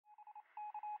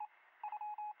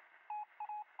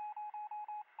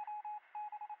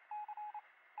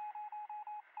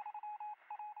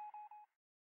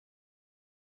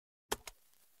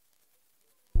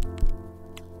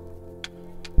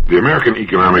The American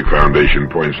Economic Foundation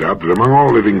points out that among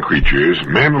all living creatures,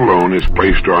 man alone is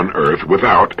placed on Earth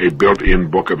without a built-in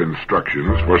book of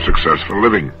instructions for successful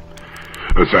living.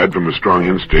 Aside from a strong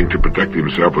instinct to protect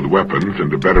himself with weapons and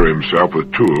to better himself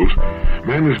with tools,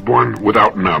 man is born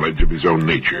without knowledge of his own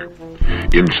nature.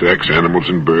 Insects, animals,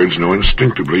 and birds know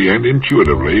instinctively and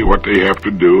intuitively what they have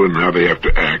to do and how they have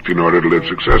to act in order to live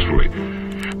successfully.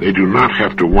 They do not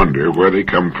have to wonder where they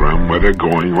come from, where they're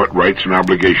going, what rights and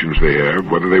obligations they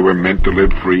have, whether they were meant to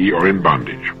live free or in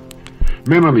bondage.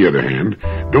 Men, on the other hand,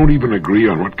 don't even agree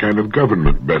on what kind of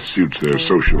government best suits their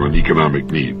social and economic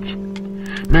needs.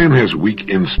 Man has weak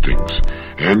instincts,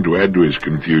 and to add to his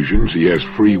confusions, he has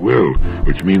free will,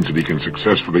 which means that he can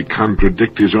successfully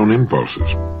contradict his own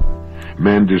impulses.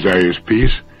 Man desires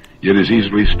peace, yet is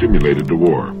easily stimulated to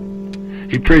war.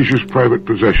 He treasures private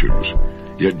possessions,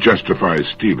 yet justifies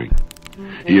stealing.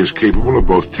 He is capable of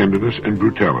both tenderness and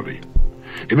brutality.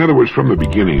 In other words, from the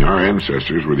beginning, our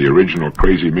ancestors were the original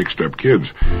crazy mixed-up kids,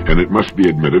 and it must be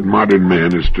admitted modern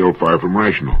man is still far from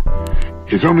rational.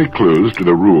 His only clues to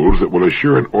the rules that will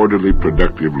assure an orderly,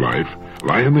 productive life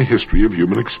lie in the history of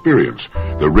human experience,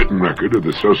 the written record of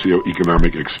the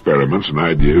socio-economic experiments and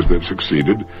ideas that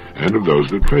succeeded and of those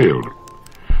that failed.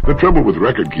 The trouble with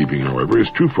record-keeping, however, is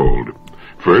twofold.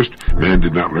 First, man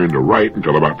did not learn to write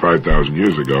until about 5,000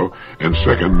 years ago, and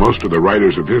second, most of the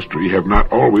writers of history have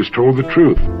not always told the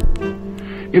truth.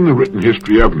 In the written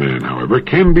history of man, however,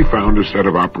 can be found a set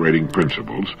of operating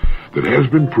principles that has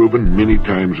been proven many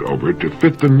times over to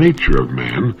fit the nature of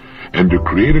man and to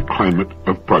create a climate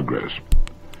of progress.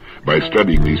 By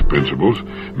studying these principles,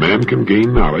 man can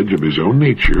gain knowledge of his own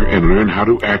nature and learn how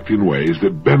to act in ways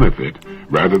that benefit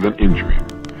rather than injure him.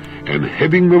 And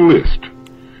heading the list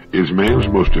is man's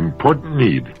most important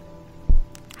need: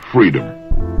 freedom.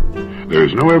 There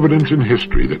is no evidence in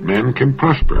history that man can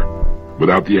prosper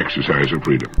without the exercise of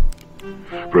freedom.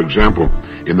 For example,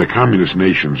 in the communist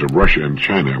nations of Russia and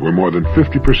China, where more than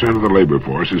 50% of the labor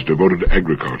force is devoted to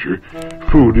agriculture,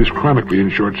 food is chronically in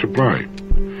short supply.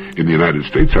 In the United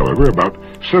States, however, about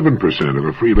 7% of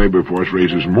the free labor force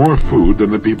raises more food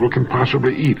than the people can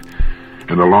possibly eat.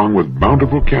 And along with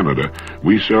bountiful Canada,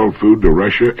 we sell food to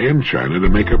Russia and China to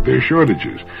make up their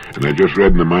shortages. And I just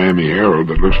read in the Miami Herald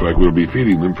that looks like we'll be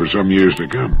feeding them for some years to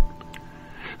come.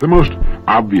 The most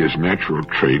obvious natural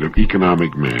trait of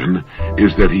economic man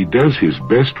is that he does his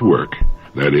best work,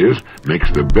 that is, makes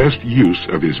the best use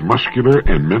of his muscular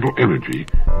and mental energy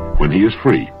when he is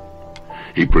free.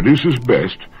 He produces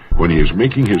best when he is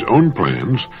making his own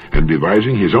plans and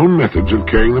devising his own methods of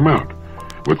carrying them out,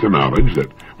 with the knowledge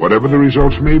that whatever the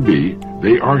results may be,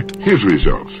 they are his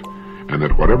results, and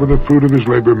that whatever the fruit of his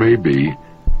labor may be,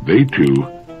 they too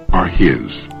are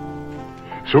his.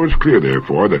 So it's clear,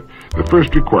 therefore, that the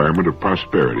first requirement of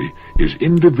prosperity is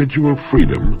individual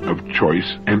freedom of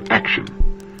choice and action.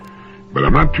 But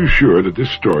I'm not too sure that this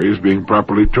story is being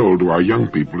properly told to our young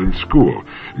people in school,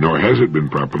 nor has it been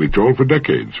properly told for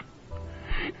decades.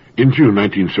 In June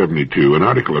 1972, an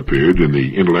article appeared in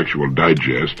the Intellectual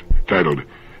Digest titled,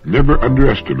 "Never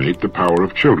Underestimate the Power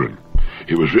of Children."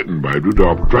 It was written by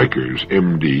Rudolf Dreikers,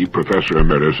 M.D., Professor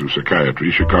Emeritus of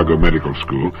Psychiatry, Chicago Medical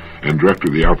School, and Director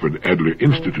of the Alfred Adler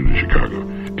Institute of Chicago,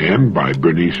 and by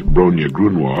Bernice Bronya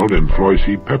Grunwald and Floy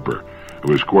C. Pepper,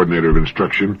 who is Coordinator of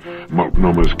Instruction,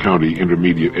 Multnomah's County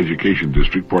Intermediate Education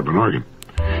District, Portland, Oregon.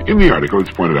 In the article,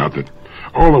 it's pointed out that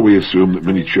although we assume that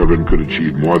many children could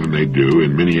achieve more than they do,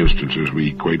 in many instances we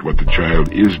equate what the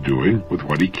child is doing with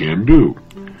what he can do.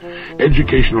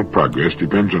 Educational progress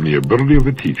depends on the ability of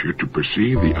the teacher to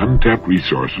perceive the untapped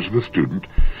resources of the student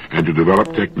and to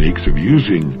develop techniques of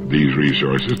using these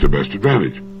resources to best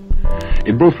advantage.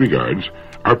 In both regards,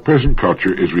 our present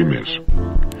culture is remiss.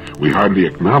 We hardly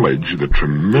acknowledge the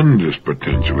tremendous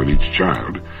potential of each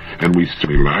child, and we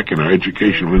simply lack in our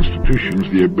educational institutions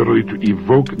the ability to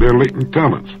evoke their latent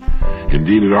talents.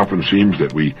 Indeed, it often seems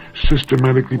that we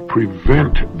systematically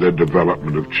prevent the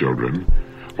development of children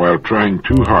while trying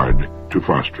too hard to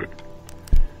foster it.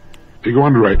 They go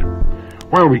on to write,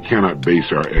 while we cannot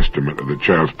base our estimate of the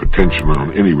child's potential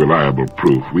on any reliable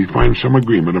proof, we find some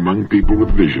agreement among people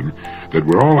with vision that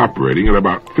we're all operating at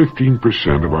about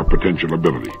 15% of our potential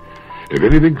ability. If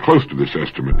anything close to this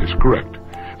estimate is correct,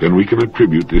 then we can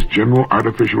attribute this general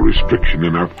artificial restriction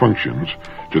in our functions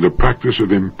to the practice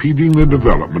of impeding the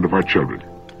development of our children.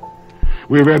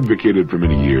 We have advocated for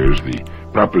many years the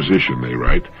proposition, they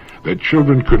write, that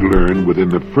children could learn within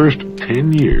the first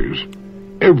 10 years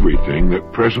everything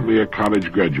that presently a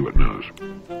college graduate knows.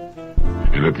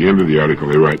 And at the end of the article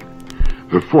they write,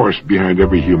 the force behind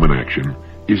every human action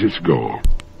is its goal.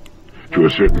 To a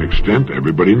certain extent,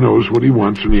 everybody knows what he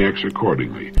wants and he acts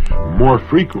accordingly. More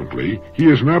frequently, he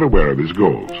is not aware of his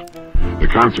goals. The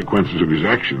consequences of his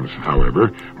actions,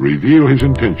 however, reveal his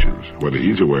intentions, whether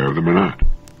he's aware of them or not.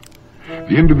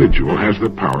 The individual has the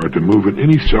power to move in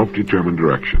any self-determined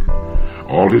direction.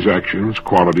 All his actions,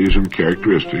 qualities, and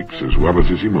characteristics, as well as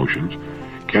his emotions,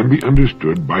 can be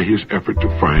understood by his effort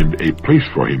to find a place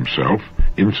for himself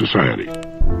in society.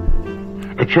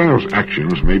 A child's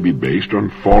actions may be based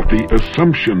on faulty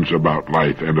assumptions about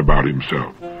life and about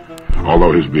himself.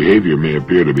 Although his behavior may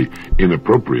appear to be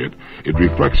inappropriate, it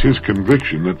reflects his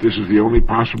conviction that this is the only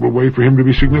possible way for him to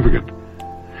be significant.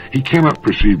 He cannot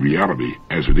perceive reality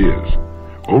as it is,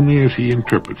 only as he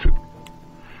interprets it.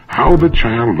 How the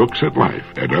child looks at life,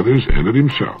 at others, and at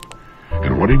himself,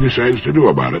 and what he decides to do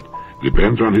about it,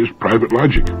 depends on his private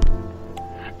logic.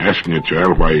 Asking a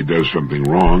child why he does something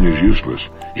wrong is useless.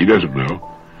 He doesn't know.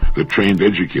 The trained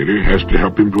educator has to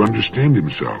help him to understand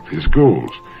himself, his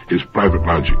goals, his private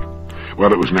logic.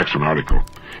 Well, it was an excellent article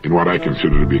in what I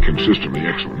consider to be a consistently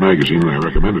excellent magazine, and I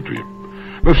recommend it to you.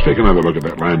 Let's take another look at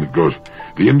that line that goes,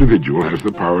 "The individual has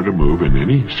the power to move in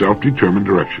any self-determined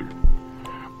direction.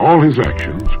 All his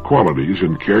actions, qualities,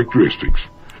 and characteristics,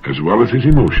 as well as his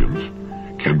emotions,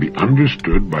 can be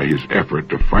understood by his effort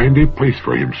to find a place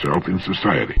for himself in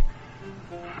society."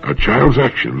 A child's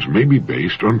actions may be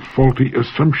based on faulty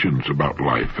assumptions about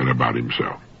life and about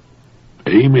himself.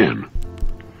 Amen.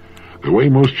 The way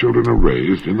most children are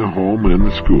raised in the home and in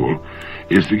the school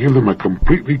is to give them a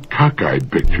completely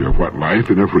cockeyed picture of what life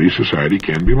in a free society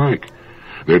can be like.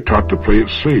 They're taught to play it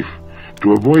safe,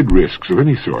 to avoid risks of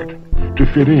any sort, to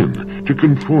fit in, to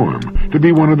conform, to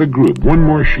be one of the group, one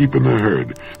more sheep in the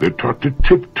herd. They're taught to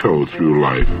tiptoe through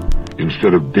life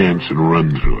instead of dance and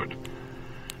run through it.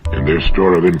 And their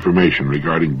store of information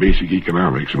regarding basic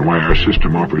economics and why our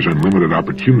system offers unlimited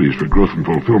opportunities for growth and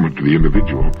fulfillment to the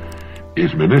individual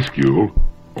is minuscule,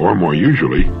 or more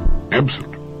usually,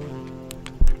 absent.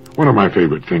 One of my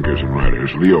favorite thinkers and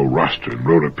writers, Leo Rustin,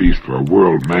 wrote a piece for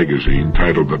World magazine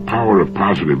titled "The Power of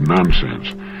Positive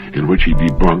Nonsense," in which he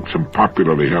debunked some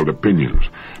popularly held opinions.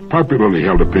 Popularly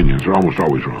held opinions are almost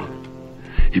always wrong.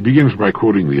 He begins by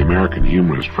quoting the American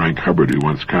humorist Frank Hubbard, who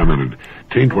once commented,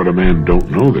 "'Tain't what a man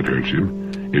don't know that hurts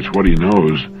him, it's what he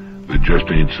knows that just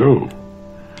ain't so."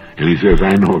 And he says,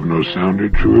 "I know of no sounder,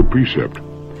 truer precept.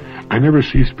 I never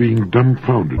cease being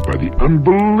dumbfounded by the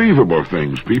unbelievable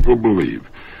things people believe,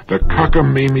 the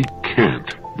cockamamie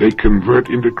cant they convert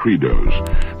into credos,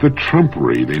 the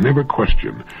trumpery they never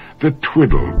question, the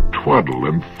twiddle, twaddle,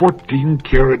 and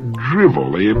 14-karat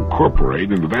drivel they incorporate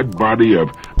into that body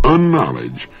of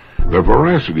unknowledge, the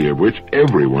veracity of which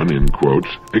everyone, in quotes,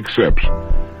 accepts.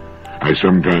 I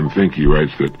sometimes think," he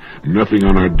writes, "that nothing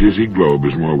on our dizzy globe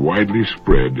is more widely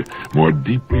spread, more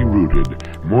deeply rooted,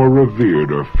 more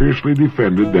revered or fiercely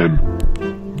defended than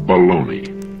baloney."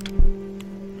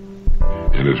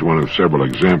 And as one of several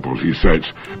examples, he cites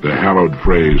the hallowed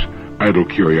phrase, "idle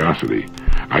curiosity."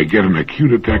 "I get an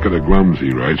acute attack of the glums," he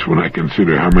writes, "when I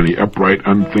consider how many upright,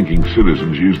 unthinking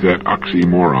citizens use that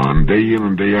oxymoron day in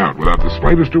and day out without the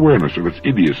slightest awareness of its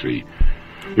idiocy.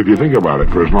 If you think about it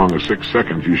for as long as 6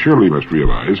 seconds, you surely must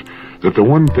realize that the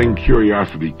one thing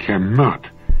curiosity cannot,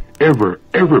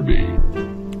 ever be,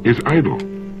 is idle."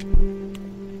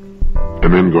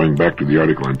 And then going back to the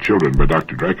article on children by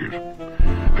Dr. Dreikers,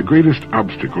 "The greatest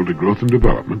obstacle to growth and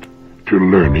development, to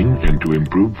learning and to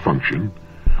improved function,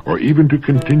 or even to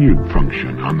continued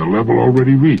function on the level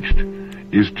already reached,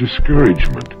 is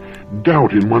discouragement,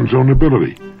 doubt in one's own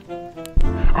ability.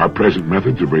 Our present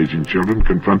methods of raising children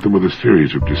confront them with a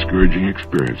series of discouraging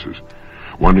experiences.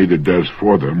 One either does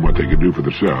for them what they could do for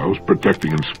themselves,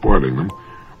 protecting and spoiling them,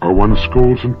 or one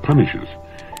scolds and punishes.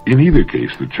 In either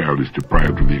case, the child is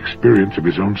deprived of the experience of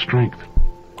his own strength."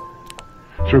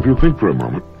 So if you think for a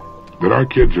moment that our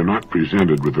kids are not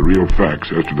presented with the real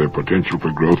facts as to their potential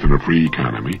for growth in a free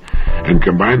economy, and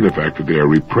combine the fact that they are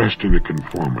repressed into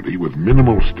conformity with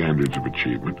minimal standards of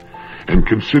achievement, and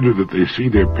consider that they see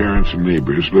their parents and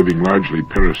neighbors living largely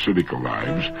parasitical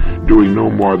lives, doing no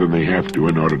more than they have to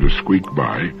in order to squeak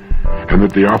by, and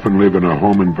that they often live in a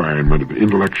home environment of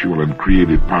intellectual and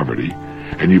creative poverty,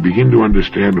 and you begin to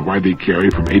understand why they carry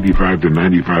from 85 to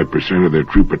 95% of their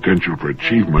true potential for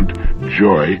achievement,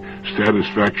 joy,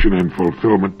 satisfaction, and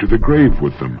fulfillment to the grave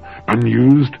with them,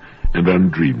 unused and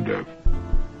undreamed of.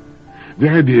 The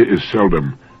idea is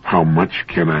seldom, "How much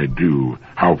can I do?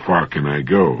 How far can I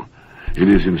go?" It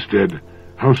is instead,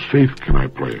 "How safe can I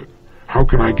play it? How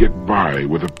can I get by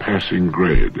with a passing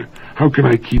grade? How can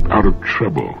I keep out of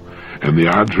trouble? and the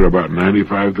odds are about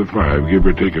 95 to 5, give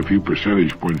or take a few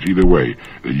percentage points either way,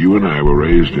 that you and I were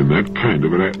raised in that kind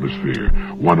of an atmosphere,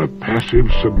 one of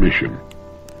passive submission.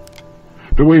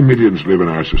 The way millions live in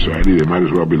our society, they might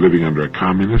as well be living under a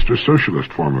communist or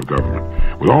socialist form of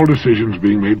government, with all decisions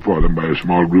being made for them by a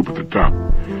small group at the top.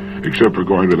 Except for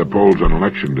going to the polls on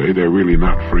election day, they're really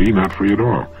not free at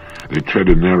all. They tread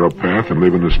a narrow path and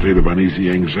live in a state of uneasy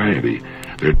anxiety.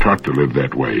 They're taught to live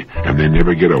that way, and they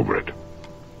never get over it.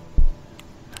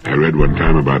 I read one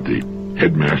time about the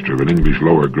headmaster of an English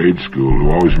lower grade school who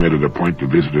always made it a point to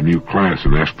visit a new class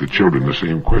and ask the children the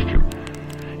same question.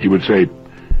 He would say,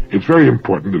 "It's very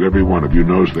important that every one of you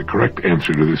knows the correct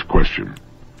answer to this question.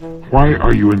 Why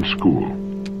are you in school?"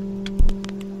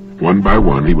 One by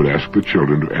one, he would ask the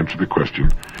children to answer the question,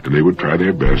 and they would try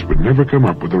their best but never come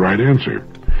up with the right answer.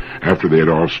 After they had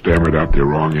all stammered out their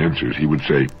wrong answers, he would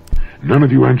say, "None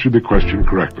of you answered the question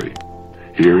correctly.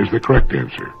 Here is the correct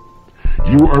answer.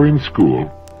 You are in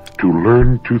school to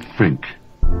learn to think.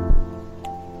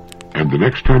 And the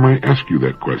next time I ask you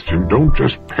that question, don't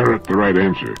just parrot the right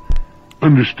answer.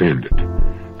 Understand it.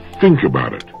 Think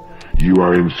about it. You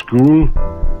are in school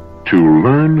to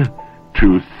learn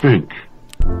to think."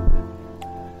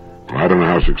 Well, I don't know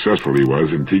how successful he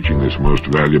was in teaching this most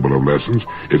valuable of lessons.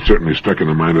 It certainly stuck in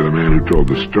the mind of the man who told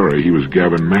the story. He was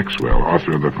Gavin Maxwell,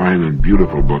 author of the fine and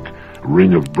beautiful book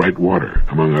Ring of Bright Water,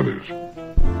 among others.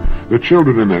 The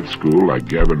children in that school, like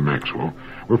Gavin Maxwell,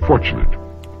 were fortunate.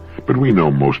 But we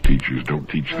know most teachers don't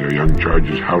teach their young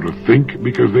charges how to think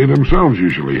because they themselves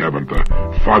usually haven't the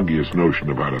foggiest notion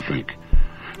of how to think.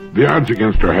 The odds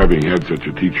against our having had such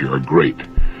a teacher are great,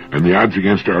 and the odds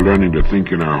against our learning to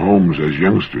think in our homes as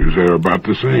youngsters are about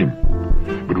the same.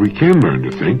 But we can learn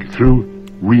to think through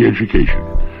re-education,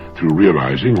 through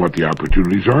realizing what the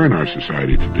opportunities are in our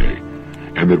society today,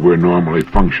 and that we're normally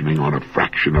functioning on a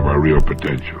fraction of our real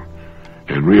potential,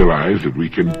 and realize that we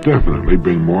can definitely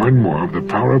bring more and more of the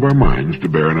power of our minds to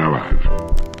bear in our lives.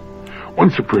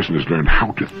 Once a person has learned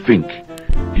how to think,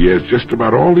 he has just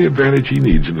about all the advantage he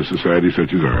needs in a society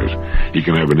such as ours. He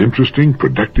can have an interesting,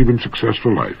 productive, and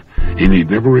successful life. He need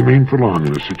never remain for long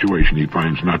in a situation he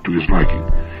finds not to his liking.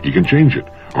 He can change it,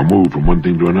 or move from one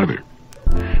thing to another.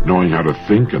 Knowing how to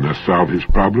think and thus solve his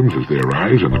problems as they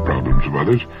arise and the problems of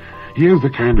others, he has the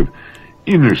kind of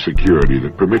inner security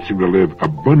that permits him to live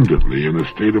abundantly in a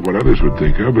state of what others would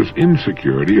think of as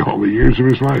insecurity all the years of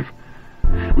his life.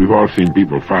 We've all seen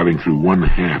people filing through one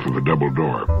half of a double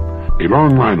door, a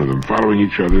long line of them following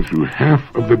each other through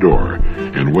half of the door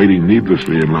and waiting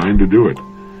needlessly in line to do it.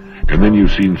 And then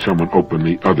you've seen someone open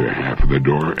the other half of the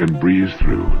door and breeze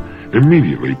through.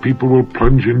 Immediately, people will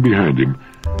plunge in behind him,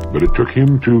 but it took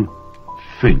him to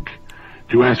think,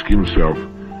 to ask himself,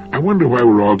 "I wonder why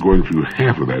we're all going through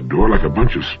half of that door like a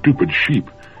bunch of stupid sheep."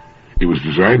 It was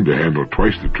designed to handle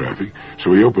twice the traffic,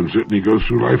 so he opens it and he goes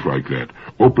through life like that,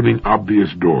 opening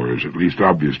obvious doors, at least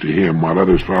obvious to him, while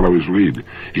others follow his lead.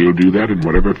 He'll do that in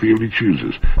whatever field he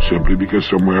chooses, simply because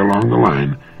somewhere along the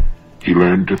line, he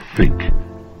learned to think.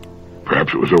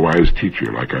 Perhaps it was a wise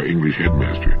teacher, like our English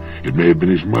headmaster. It may have been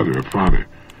his mother or father.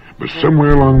 But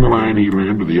somewhere along the line, he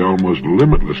learned the almost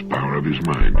limitless power of his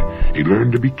mind. He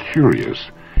learned to be curious.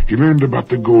 He learned about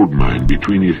the gold mine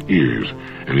between his ears,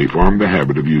 and he formed the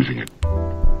habit of using it.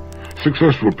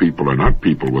 Successful people are not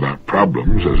people without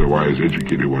problems, as a wise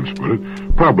educator once put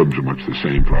it. Problems are much the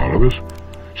same for all of us.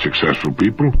 Successful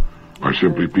people are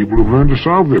simply people who've learned to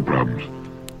solve their problems.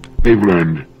 They've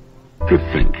learned to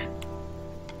think.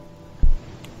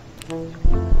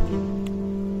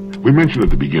 We mentioned at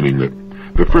the beginning that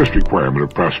the first requirement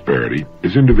of prosperity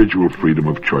is individual freedom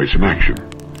of choice and action.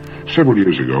 Several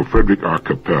years ago, Frederick R.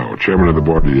 Capel, chairman of the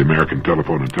board of the American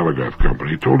Telephone and Telegraph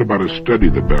Company, told about a study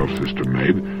the Bell system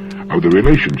made of the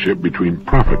relationship between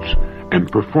profits and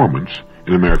performance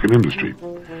in American industry.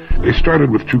 They started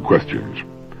with two questions.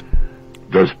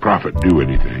 Does profit do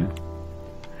anything?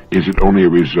 Is it only a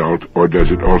result, or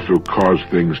does it also cause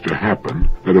things to happen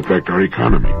that affect our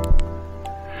economy?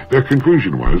 Their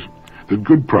conclusion was that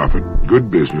good profit, good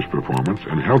business performance,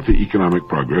 and healthy economic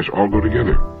progress all go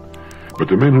together. But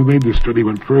the men who made this study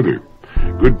went further.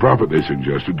 Good profit, they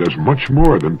suggested, does much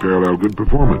more than parallel good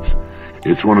performance.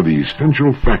 It's one of the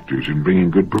essential factors in bringing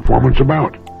good performance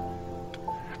about.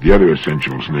 The other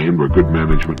essentials named were good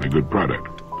management and a good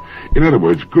product. In other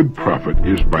words, good profit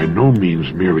is by no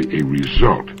means merely a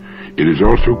result. It is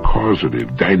also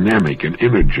causative, dynamic, and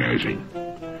energizing.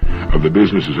 Of the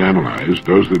businesses analyzed,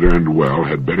 those that earned well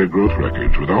had better growth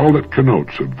records with all that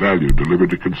connotes of value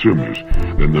delivered to consumers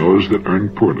than those that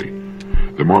earned poorly.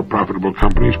 The more profitable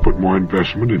companies put more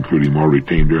investment, including more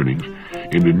retained earnings,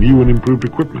 into new and improved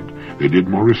equipment. They did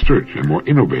more research and more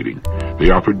innovating.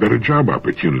 They offered better job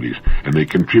opportunities, and they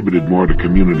contributed more to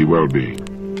community well-being.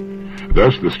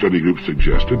 Thus, the study group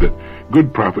suggested that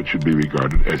good profit should be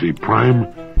regarded as a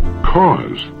prime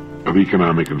cause of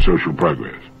economic and social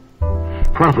progress.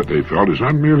 Profit, they felt, is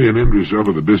not merely an end result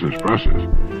of the business process,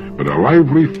 but a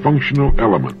lively, functional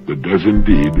element that does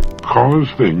indeed cause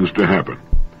things to happen.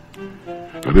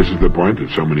 Now, this is the point that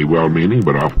so many well-meaning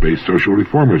but off-base social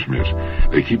reformers miss.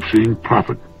 They keep seeing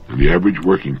profit and the average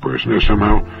working person as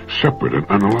somehow separate and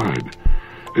unallied.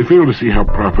 They fail to see how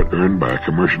profit earned by a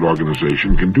commercial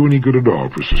organization can do any good at all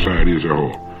for society as a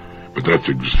whole. But that's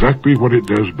exactly what it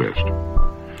does best.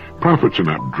 Profits are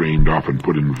not drained off and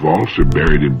put in vaults or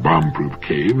buried in bomb-proof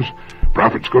caves.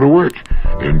 Profits go to work.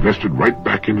 They're invested right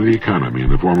back into the economy in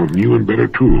the form of new and better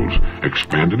tools,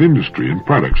 expanded industry and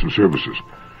products and services.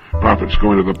 Profits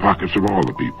go into the pockets of all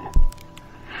the people.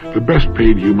 The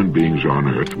best-paid human beings on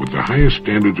Earth, with the highest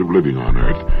standards of living on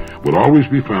Earth, will always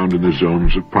be found in the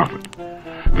zones of profit.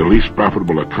 The least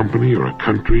profitable a company or a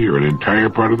country or an entire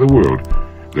part of the world,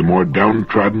 the more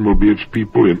downtrodden will be its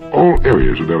people in all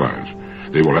areas of their lives.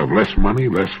 They will have less money,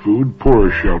 less food,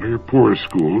 poorer shelter, poorer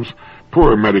schools,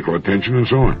 poorer medical attention, and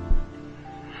so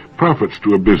on. Profits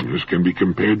to a business can be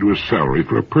compared to a salary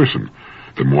for a person.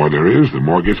 The more there is, the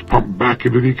more gets pumped back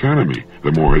into the economy,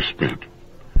 the more is spent.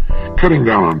 Cutting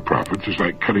down on profits is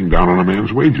like cutting down on a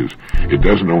man's wages. It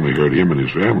doesn't only hurt him and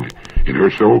his family. It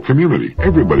hurts the whole community.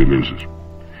 Everybody loses.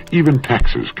 Even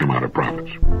taxes come out of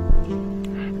profits.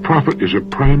 Profit is a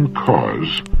prime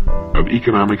cause of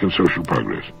economic and social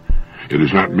progress. It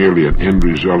is not merely an end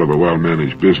result of a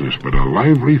well-managed business, but a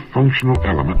lively, functional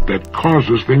element that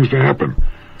causes things to happen.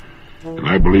 And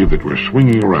I believe that we're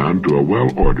swinging around to a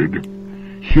well-ordered,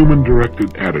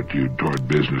 human-directed attitude toward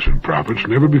business and profits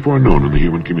never before known in the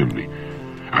human community.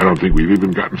 I don't think we've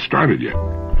even gotten started yet.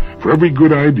 For every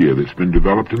good idea that's been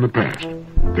developed in the past,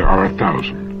 there are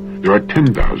 1,000. There are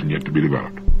 10,000 yet to be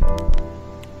developed.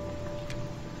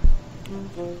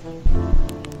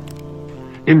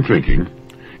 In thinking,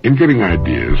 in getting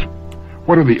ideas,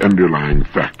 what are the underlying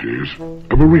factors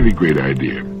of a really great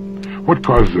idea? What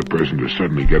causes a person to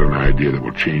suddenly get an idea that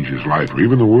will change his life or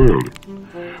even the world?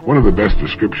 One of the best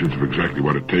descriptions of exactly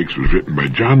what it takes was written by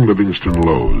John Livingston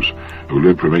Lowes, who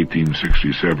lived from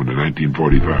 1867 to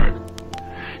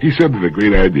 1945. He said that a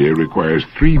great idea requires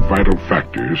 3 vital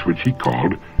factors which he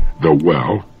called the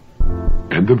well,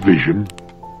 and the vision,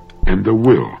 and the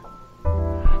will.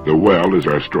 The well is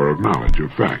our store of knowledge,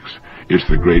 of facts. It's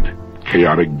the great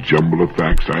chaotic jumble of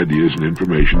facts, ideas, and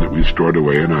information that we stored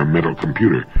away in our mental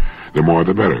computer. The more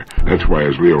the better. That's why,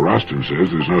 as Leo Roston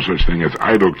says, there's no such thing as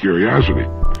idle curiosity.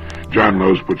 John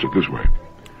Lowes puts it this way.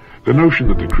 The notion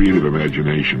that the creative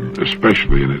imagination,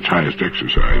 especially in its highest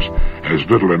exercise, has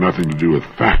little or nothing to do with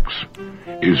facts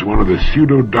is one of the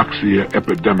pseudodoxia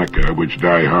epidemica which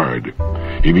die hard.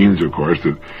 He means, of course,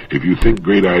 that if you think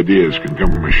great ideas can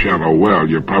come from a shallow well,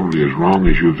 you're probably as wrong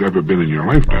as you've ever been in your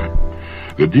lifetime.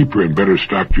 The deeper and better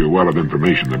stocked your well of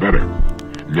information, the better.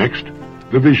 Next,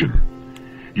 the vision.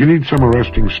 You need some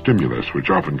arresting stimulus, which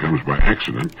often comes by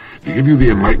accident, to give you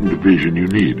the enlightened vision you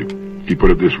need. He put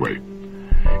it this way.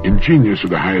 In genius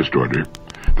of the highest order,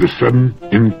 the sudden,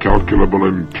 incalculable,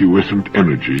 and puissant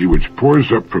energy which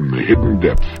pours up from the hidden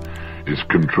depths is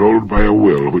controlled by a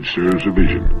will which serves a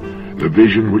vision, the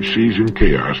vision which sees in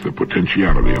chaos the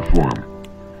potentiality of form.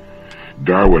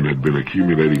 Darwin had been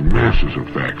accumulating masses of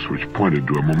facts which pointed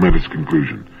to a momentous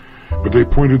conclusion, but they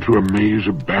pointed through a maze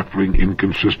of baffling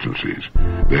inconsistencies.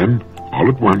 Then, all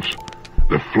at once,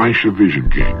 the flash of vision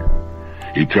came.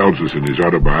 He tells us in his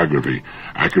autobiography,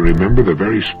 I can remember the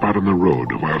very spot on the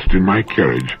road whilst in my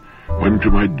carriage when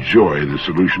to my joy the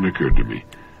solution occurred to me.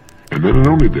 And then and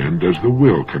only then does the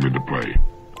will come into play.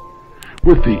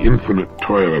 With the infinite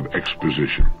toil of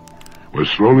exposition was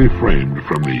slowly framed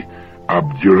from the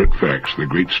obdurate facts the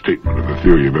great statement of the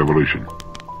theory of evolution.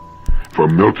 For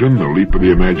Milton, the leap of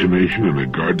the imagination in a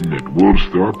garden at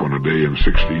Woolsthorpe on a day in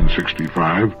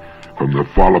 1665, from the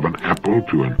fall of an apple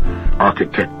to an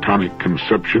architectonic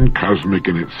conception cosmic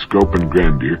in its scope and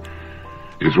grandeur,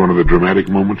 is one of the dramatic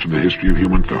moments in the history of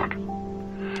human thought.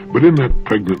 But in that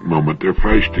pregnant moment there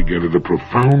flashed together the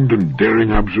profound and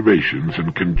daring observations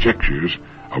and conjectures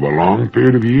of a long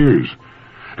period of years,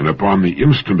 and upon the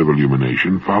instant of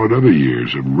illumination followed other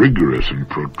years of rigorous and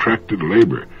protracted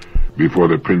labor before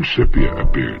the Principia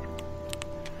appeared.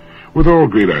 With all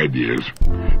great ideas,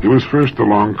 there was first the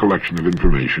long collection of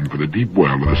information for the deep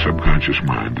well of the subconscious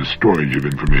mind, the storage of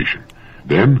information.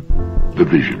 Then, the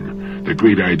vision, the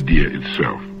great idea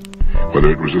itself.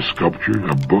 Whether it was a sculpture,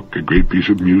 a book, a great piece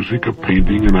of music, a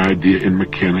painting, an idea in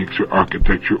mechanics or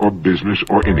architecture or business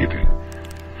or anything.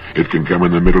 It can come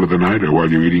in the middle of the night or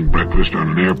while you're eating breakfast on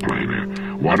an airplane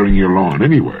or watering your lawn,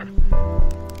 anywhere.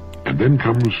 And then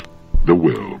comes the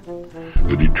will,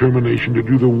 the determination to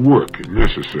do the work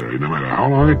necessary, no matter how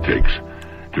long it takes,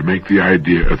 to make the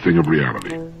idea a thing of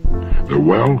reality. The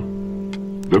well,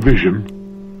 the vision,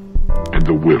 and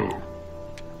the will.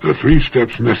 The 3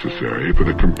 steps necessary for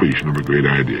the completion of a great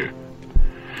idea.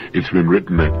 It's been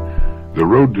written that the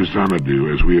road to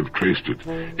Xanadu, as we have traced it,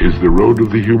 is the road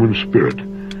of the human spirit,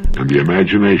 and the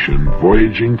imagination,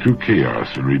 voyaging through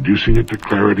chaos and reducing it to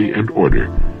clarity and order,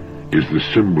 is the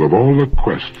symbol of all the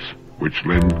quests which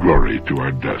lend glory to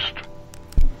our dust.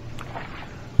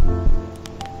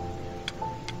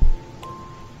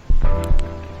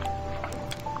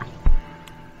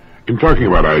 In talking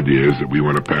about ideas that we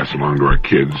want to pass along to our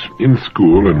kids, in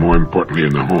school and more importantly in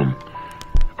the home,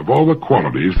 of all the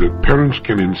qualities that parents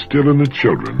can instill in the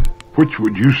children, which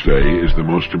would you say is the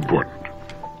most important?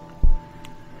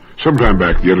 Sometime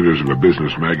back, the editors of a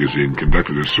business magazine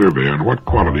conducted a survey on what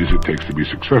qualities it takes to be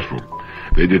successful.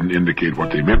 They didn't indicate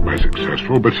what they meant by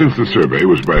successful, but since the survey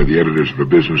was by the editors of a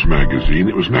business magazine,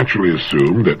 it was naturally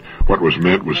assumed that what was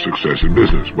meant was success in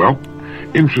business. Well,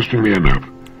 interestingly enough,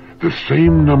 the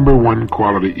same number 1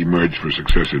 quality emerged for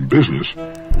success in business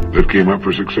that came up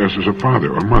for success as a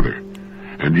father or mother.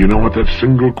 And do you know what that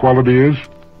single quality is?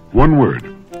 1 word.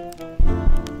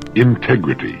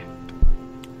 Integrity.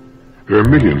 There are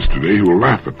millions today who will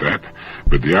laugh at that,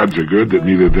 but the odds are good that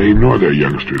neither they nor their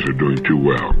youngsters are doing too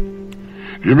well.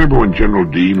 Do you remember when General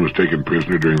Dean was taken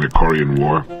prisoner during the Korean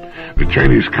War? The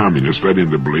Chinese communists led him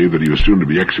to believe that he was soon to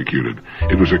be executed.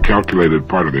 It was a calculated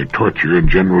part of their torture, and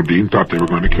General Dean thought they were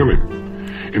going to kill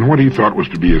him. In what he thought was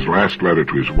to be his last letter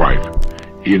to his wife,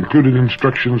 he included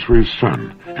instructions for his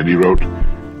son, and he wrote,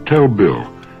 "Tell Bill,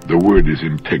 the word is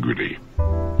integrity."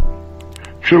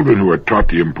 Children who are taught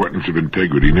the importance of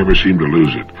integrity never seem to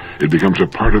lose it. It becomes a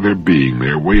part of their being,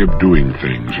 their way of doing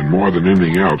things, and more than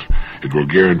anything else, it will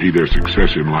guarantee their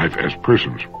success in life as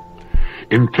persons.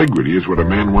 Integrity is what a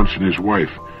man wants in his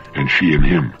wife, and she in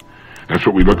him. That's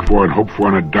what we look for and hope for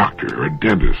in a doctor or a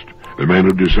dentist, the man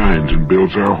who designs and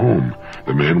builds our home,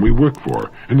 the man we work for,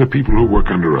 and the people who work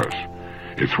under us.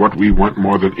 It's what we want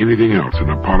more than anything else in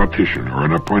a politician or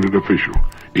an appointed official,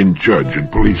 in judge and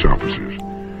police officers.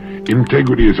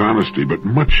 Integrity is honesty, but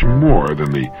much more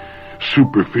than the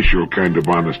superficial kind of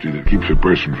honesty that keeps a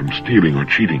person from stealing or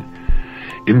cheating.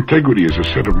 Integrity is a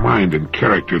set of mind and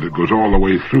character that goes all the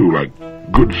way through like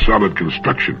good solid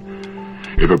construction.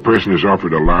 If a person is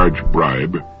offered a large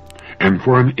bribe, and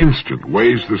for an instant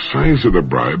weighs the size of the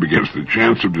bribe against the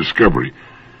chance of discovery,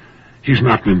 he's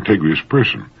not an integrous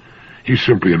person. He's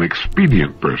simply an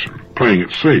expedient person, playing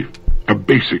it safe, a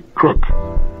basic crook.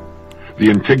 The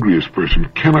integrous person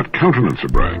cannot countenance a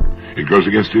bribe. It goes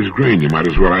against his grain. You might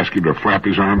as well ask him to flap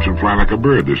his arms and fly like a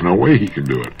bird. There's no way he can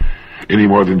do it, any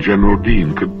more than General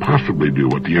Dean could possibly do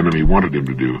what the enemy wanted him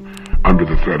to do under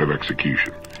the threat of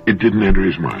execution. It didn't enter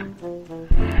his mind.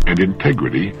 And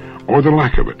integrity, or the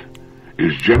lack of it,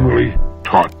 is generally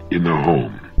taught in the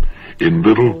home, in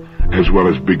little as well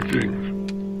as big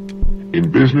things. In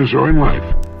business or in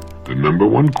life, the number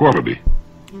 1 quality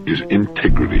is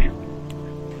integrity.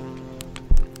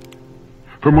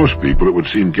 For most people, it would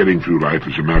seem getting through life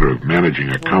is a matter of managing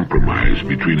a compromise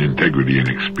between integrity and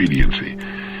expediency.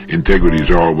 Integrity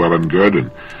is all well and good,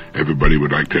 and everybody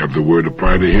would like to have the word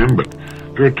apply to him, but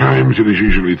there are times it is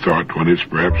usually thought when it's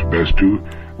perhaps best to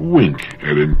wink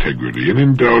at integrity and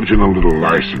indulge in a little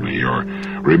larceny, or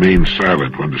remain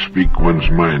silent when to speak one's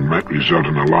mind might result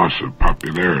in a loss of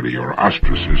popularity or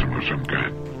ostracism of some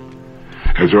kind.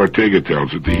 As Ortega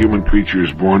tells it, the human creature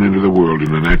is born into the world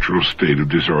in a natural state of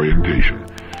disorientation.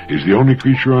 He is the only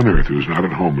creature on earth who is not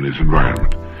at home in his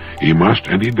environment. He must,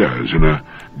 and he does, in a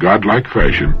godlike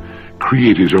fashion,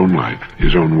 create his own life,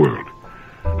 his own world.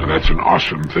 Now that's an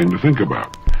awesome thing to think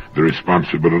about. The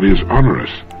responsibility is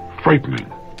onerous,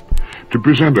 frightening. To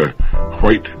present a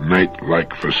white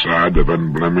knight-like facade of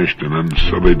unblemished and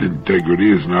unsullied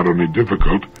integrity is not only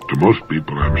difficult, to most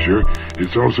people I'm sure,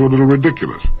 it's also a little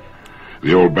ridiculous.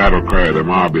 The old battle cry of the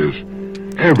mob is,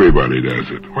 everybody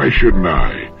does it, why shouldn't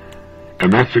I?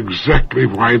 And that's exactly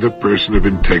why the person of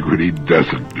integrity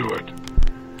doesn't do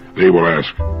it. They will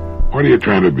ask, what are you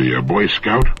trying to be, a Boy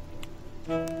Scout?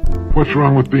 What's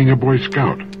wrong with being a Boy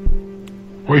Scout?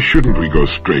 Why shouldn't we go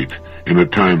straight in a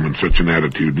time when such an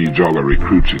attitude needs all the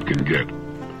recruits it can get?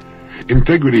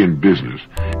 Integrity in business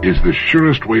is the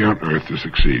surest way on earth to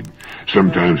succeed.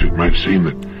 Sometimes it might seem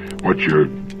that what you're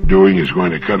doing is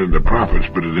going to cut into profits,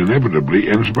 but it inevitably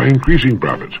ends by increasing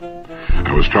profits.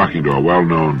 I was talking to a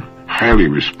well-known, highly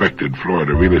respected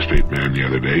Florida real estate man the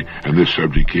other day, and this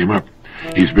subject came up.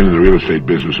 He's been in the real estate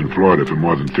business in Florida for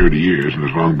more than 30 years and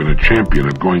has long been a champion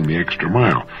of going the extra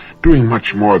mile, doing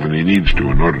much more than he needs to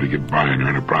in order to get by and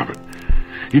earn a profit.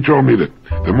 He told me that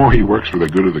the more he works for the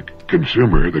good of the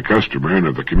consumer, the customer, and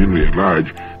of the community at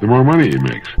large, the more money he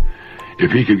makes.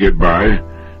 If he could get by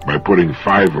putting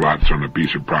 5 lots on a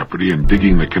piece of property and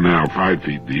digging the canal 5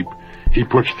 feet deep, he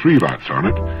puts 3 lots on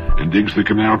it and digs the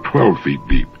canal 12 feet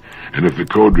deep. And if the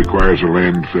code requires a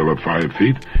landfill of 5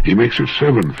 feet, he makes it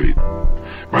 7 feet.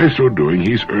 By so doing,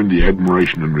 he's earned the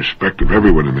admiration and respect of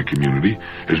everyone in the community,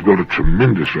 has built a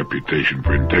tremendous reputation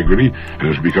for integrity, and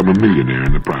has become a millionaire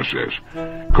in the process.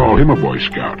 Call him a Boy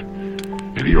Scout,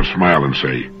 and he'll smile and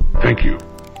say, "Thank you."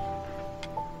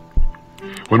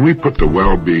 When we put the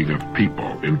well-being of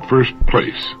people in first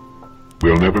place,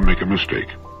 we'll never make a mistake.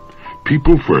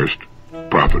 People first,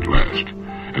 profit last.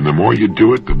 And the more you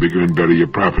do it, the bigger and better your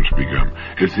profits become.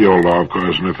 It's the old law of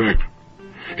cause and effect.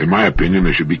 In my opinion,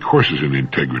 there should be courses in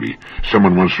integrity.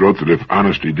 Someone once wrote that if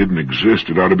honesty didn't exist,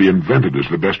 it ought to be invented as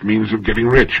the best means of getting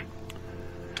rich.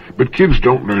 But kids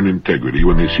don't learn integrity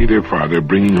when they see their father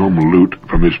bringing home loot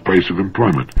from his place of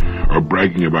employment, or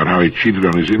bragging about how he cheated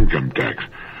on his income tax,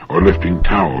 or lifting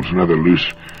towels and other loose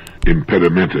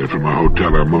impedimenta from a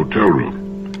hotel or motel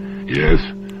room. Yes,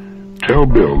 tell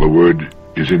Bill the word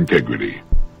is integrity.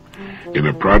 In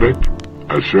a product,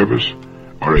 a service,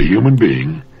 or a human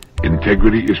being,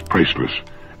 integrity is priceless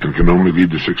and can only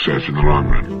lead to success in the long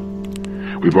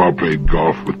run. We've all played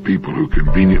golf with people who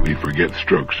conveniently forget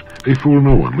strokes. They fool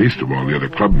no one, least of all the other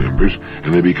club members,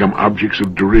 and they become objects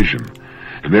of derision.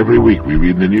 And every week we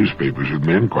read in the newspapers of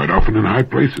men, quite often in high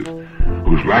places,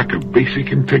 whose lack of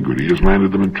basic integrity has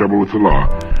landed them in trouble with the law,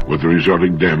 with the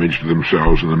resulting damage to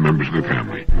themselves and the members of their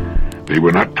family. They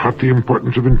were not taught the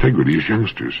importance of integrity as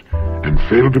youngsters, and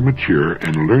failed to mature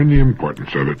and learn the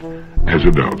importance of it as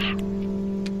adults.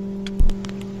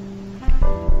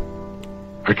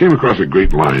 I came across a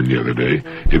great line the other day.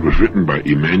 It was written by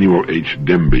Emanuel H.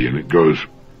 Demby, and it goes,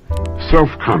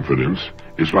 "Self-confidence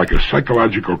is like a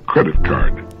psychological credit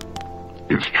card."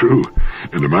 It's true,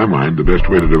 and to my mind, the best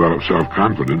way to develop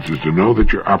self-confidence is to know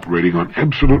that you're operating on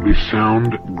absolutely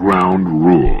sound ground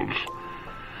rules.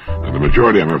 Now, the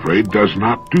majority, I'm afraid, does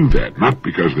not do that, not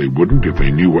because they wouldn't if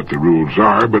they knew what the rules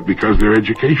are, but because their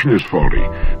education is faulty.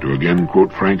 To again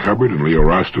quote Frank Hubbard and Leo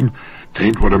Roston,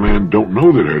 "'Tain't what a man don't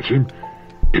know that hurts him,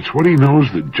 it's what he knows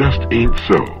that just ain't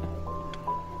so."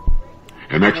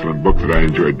 An excellent book that I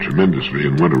enjoyed tremendously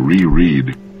and want to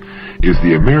reread is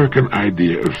The American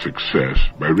Idea of Success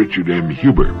by Richard M.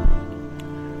 Huber.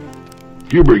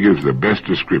 Huber gives the best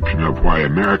description of why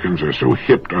Americans are so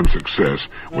hipped on success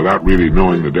without really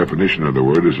knowing the definition of the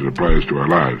word as it applies to our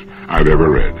lives I've ever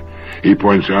read. He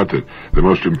points out that the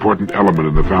most important element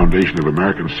in the foundation of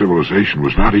American civilization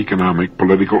was not economic,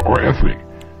 political, or ethnic.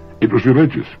 It was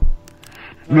religious.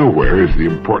 Nowhere is the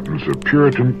importance of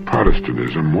Puritan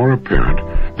Protestantism more apparent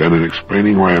than in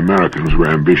explaining why Americans were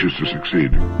ambitious to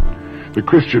succeed. The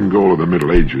Christian goal of the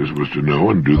Middle Ages was to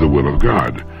know and do the will of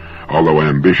God. Although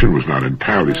ambition was not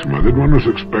entirely smothered, one was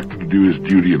expected to do his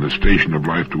duty in the station of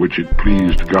life to which it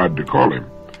pleased God to call him.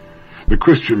 The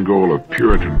Christian goal of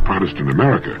Puritan Protestant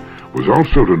America was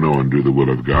also to know and do the will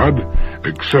of God,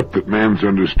 except that man's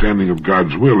understanding of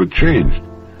God's will had changed.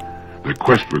 The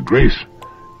quest for grace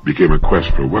became a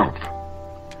quest for wealth.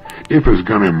 If, as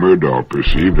Gunnar Myrdal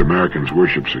perceived, Americans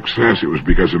worshipped success, it was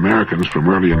because Americans from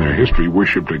early in their history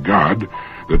worshipped a God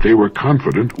that they were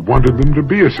confident wanted them to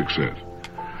be a success.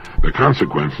 The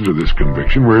consequences of this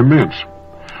conviction were immense.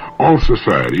 All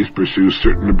societies pursue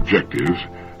certain objectives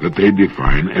that they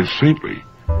define as saintly.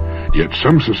 Yet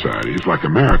some societies, like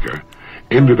America,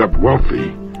 ended up wealthy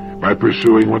by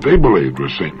pursuing what they believed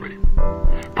was saintly.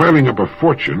 Piling up a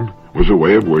fortune was a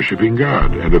way of worshiping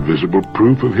God and a visible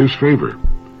proof of his favor.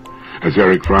 As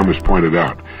Eric Fromm has pointed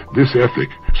out, this ethic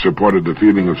supported the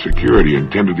feeling of security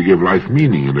intended to give life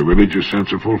meaning and a religious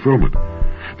sense of fulfillment.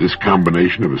 This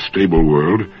combination of a stable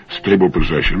world, stable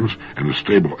possessions, and a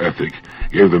stable ethic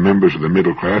gave the members of the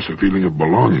middle class a feeling of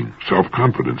belonging,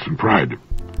 self-confidence, and pride.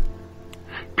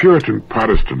 Puritan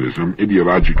Protestantism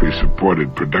ideologically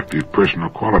supported productive personal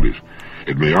qualities.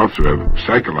 It may also have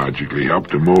psychologically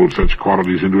helped to mold such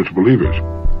qualities into its believers.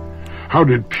 How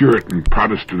did Puritan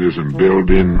Protestantism build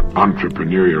in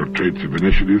entrepreneurial traits of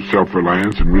initiative,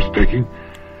 self-reliance, and risk-taking?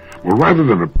 Well, rather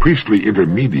than a priestly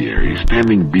intermediary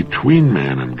standing between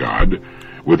man and God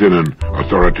within an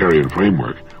authoritarian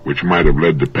framework which might have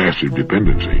led to passive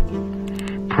dependency,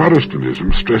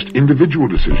 Protestantism stressed individual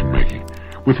decision-making,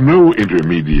 with no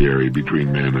intermediary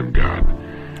between man and God.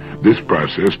 This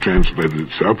process translated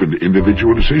itself into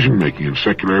individual decision-making in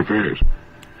secular affairs.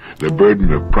 The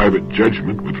burden of private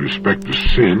judgment with respect to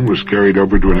sin was carried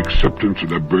over to an acceptance of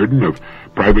the burden of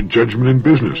private judgment in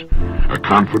business, a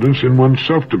confidence in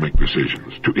oneself to make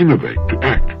decisions, to innovate, to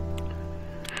act.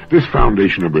 This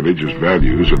foundation of religious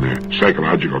values and their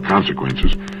psychological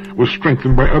consequences was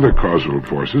strengthened by other causal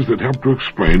forces that helped to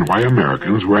explain why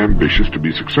Americans were ambitious to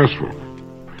be successful.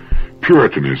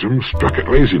 Puritanism struck at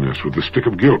laziness with the stick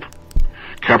of guilt.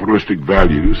 Capitalistic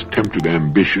values tempted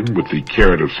ambition with the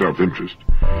carrot of self-interest,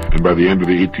 and by the end of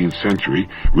the 18th century,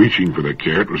 reaching for the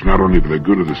carrot was not only for the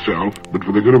good of the self, but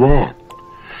for the good of all.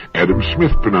 Adam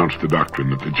Smith pronounced the doctrine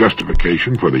that the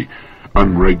justification for the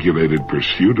unregulated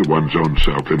pursuit of one's own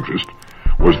self-interest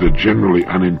was the generally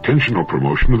unintentional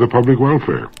promotion of the public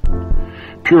welfare.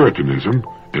 Puritanism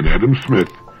and Adam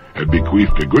Smith had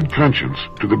bequeathed a good conscience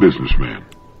to the businessman.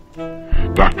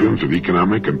 Doctrines of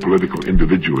economic and political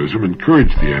individualism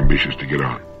encouraged the ambitious to get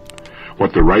on.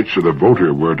 What the rights of the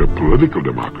voter were to political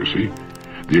democracy,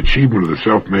 the achievement of the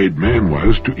self-made man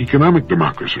was to economic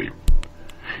democracy.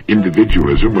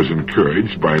 Individualism was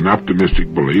encouraged by an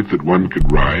optimistic belief that one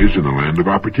could rise in a land of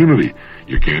opportunity.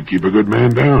 You can't keep a good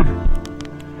man down.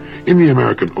 In the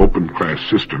American open-class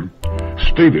system,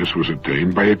 status was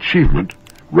attained by achievement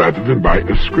rather than by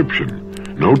ascription.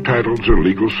 No titles or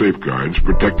legal safeguards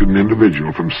protected an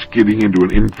individual from skidding into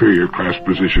an inferior class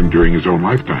position during his own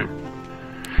lifetime.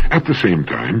 At the same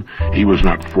time, he was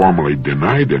not formally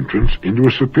denied entrance into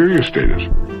a superior status.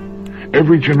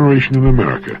 Every generation in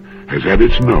America has had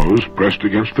its nose pressed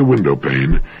against the window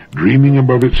pane, dreaming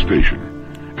above its station,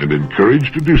 and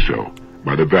encouraged to do so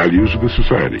by the values of the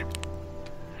society.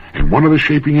 And one of the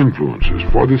shaping influences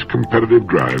for this competitive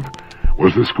drive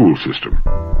was the school system.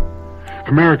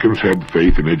 Americans had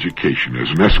faith in education as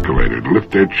an escalator to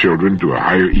lift their children to a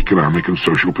higher economic and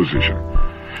social position.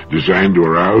 Designed to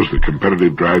arouse the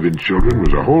competitive drive in children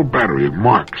was a whole battery of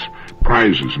marks,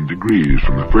 prizes, and degrees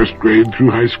from the first grade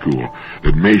through high school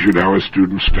that measured how a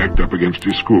student stacked up against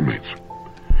his schoolmates.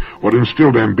 What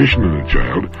instilled ambition in a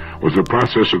child was a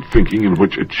process of thinking in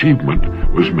which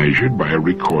achievement was measured by a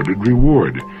recorded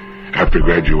reward. After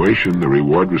graduation, the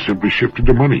reward was simply shifted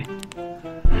to money.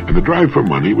 And the drive for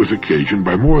money was occasioned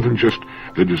by more than just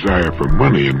the desire for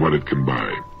money and what it can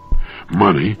buy.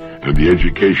 Money, and the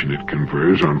education it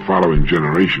confers on following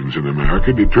generations in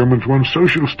America, determines one's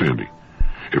social standing.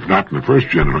 If not in the first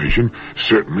generation,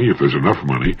 certainly, if there's enough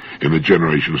money, in the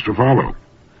generations to follow.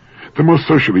 The most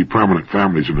socially prominent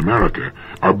families in America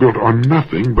are built on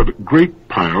nothing but great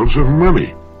piles of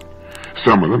money.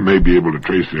 Some of them may be able to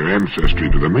trace their ancestry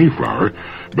to the Mayflower,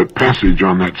 but passage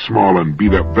on that small and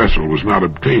beat-up vessel was not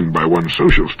obtained by one's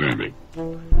social standing.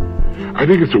 I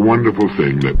think it's a wonderful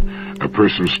thing that a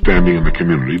person's standing in the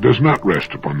community does not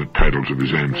rest upon the titles of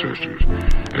his ancestors.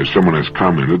 As someone has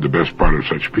commented, the best part of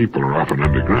such people are often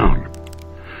underground.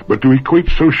 But to equate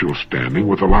social standing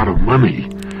with a lot of money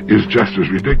is just as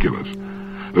ridiculous.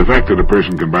 The fact that a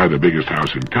person can buy the biggest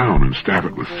house in town and staff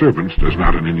it with servants does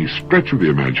not in any stretch of the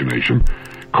imagination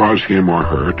cause him or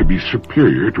her to be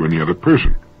superior to any other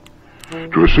person.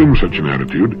 To assume such an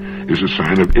attitude is a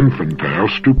sign of infantile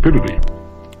stupidity.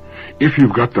 If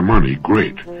you've got the money,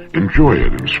 great. Enjoy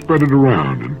it and spread it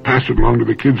around and pass it along to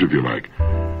the kids if you like.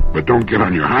 But don't get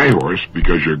on your high horse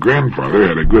because your grandfather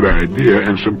had a good idea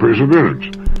and some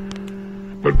perseverance.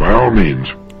 But by all means,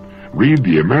 read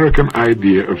The American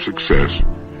Idea of Success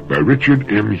by Richard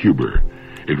M. Huber.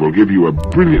 It will give you a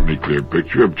brilliantly clear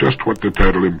picture of just what the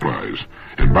title implies,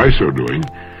 and by so doing,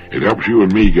 it helps you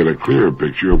and me get a clearer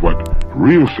picture of what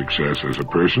real success as a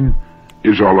person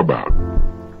is all about.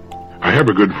 I have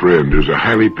a good friend who's a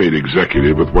highly paid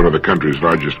executive with one of the country's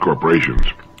largest corporations.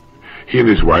 He and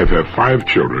his wife have 5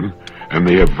 children, and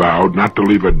they have vowed not to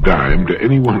leave a dime to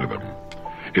any one of them.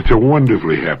 It's a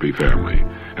wonderfully happy family,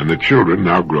 and the children,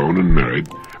 now grown and married,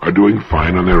 are doing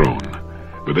fine on their own.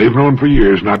 But they've known for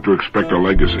years not to expect a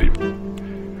legacy.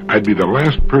 I'd be the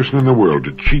last person in the world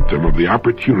to cheat them of the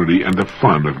opportunity and the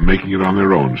fun of making it on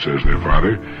their own, says their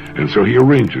father, and so he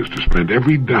arranges to spend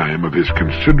every dime of his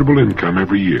considerable income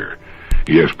every year.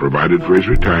 He has provided for his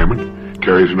retirement,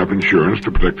 carries enough insurance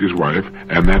to protect his wife,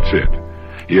 and that's it.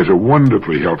 He has a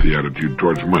wonderfully healthy attitude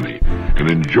towards money and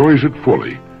enjoys it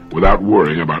fully without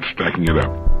worrying about stacking it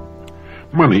up.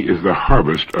 Money is the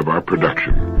harvest of our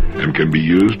production and can be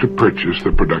used to purchase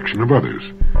the production of others.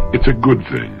 It's a good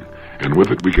thing, and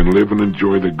with it we can live and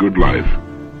enjoy the good life,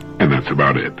 and that's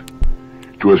about it.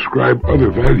 To ascribe other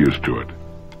values to it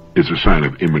is a sign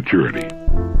of immaturity.